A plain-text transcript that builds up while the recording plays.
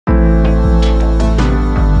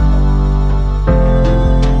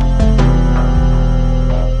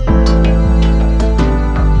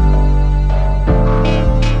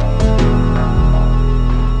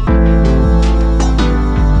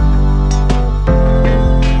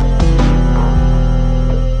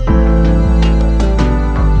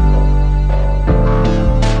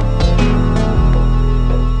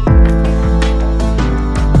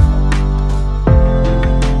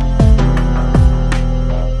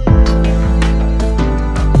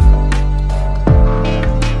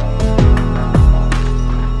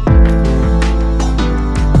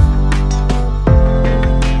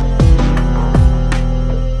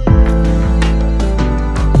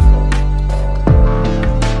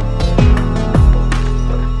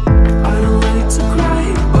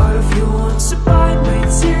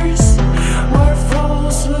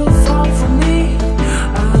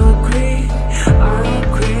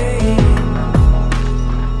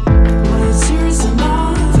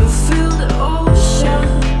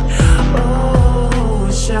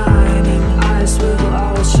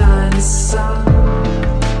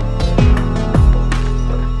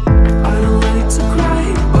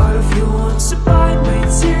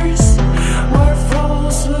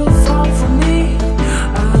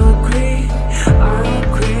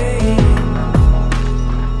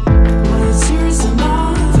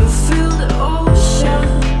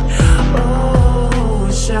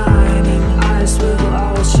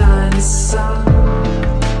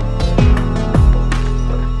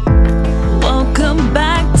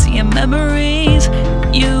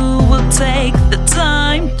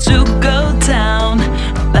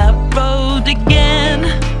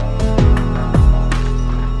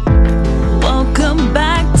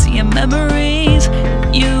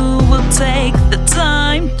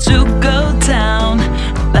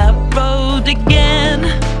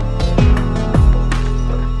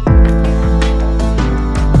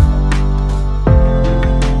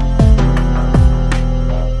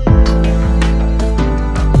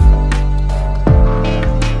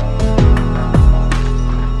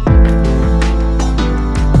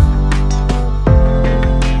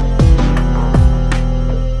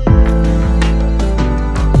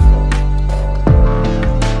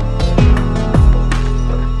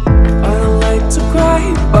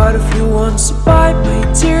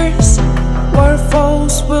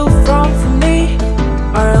foes will frown for me.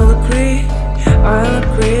 I'll agree, I'll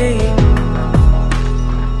agree.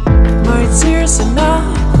 My tears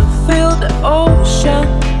enough to fill the ocean.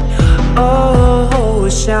 Oh,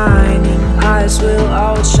 shining eyes will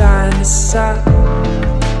outshine the sun.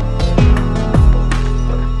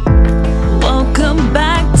 Welcome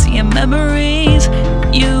back to your memories.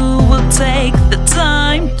 You will take the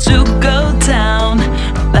time to go down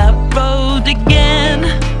that road again.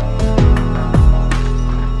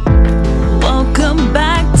 Welcome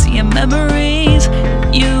back to your memories.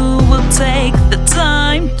 You will take the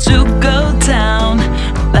time to go down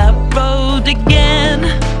that road again.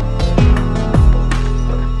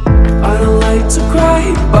 I don't like to cry,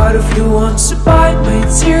 but if you want to bite my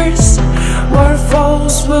tears,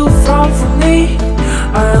 waterfalls will frown for me.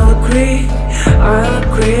 I'll agree, I'll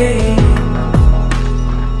agree.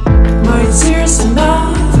 My tears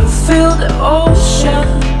enough to fill the ocean.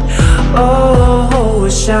 Oh,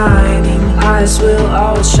 shining eyes will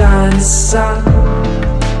outshine the sun.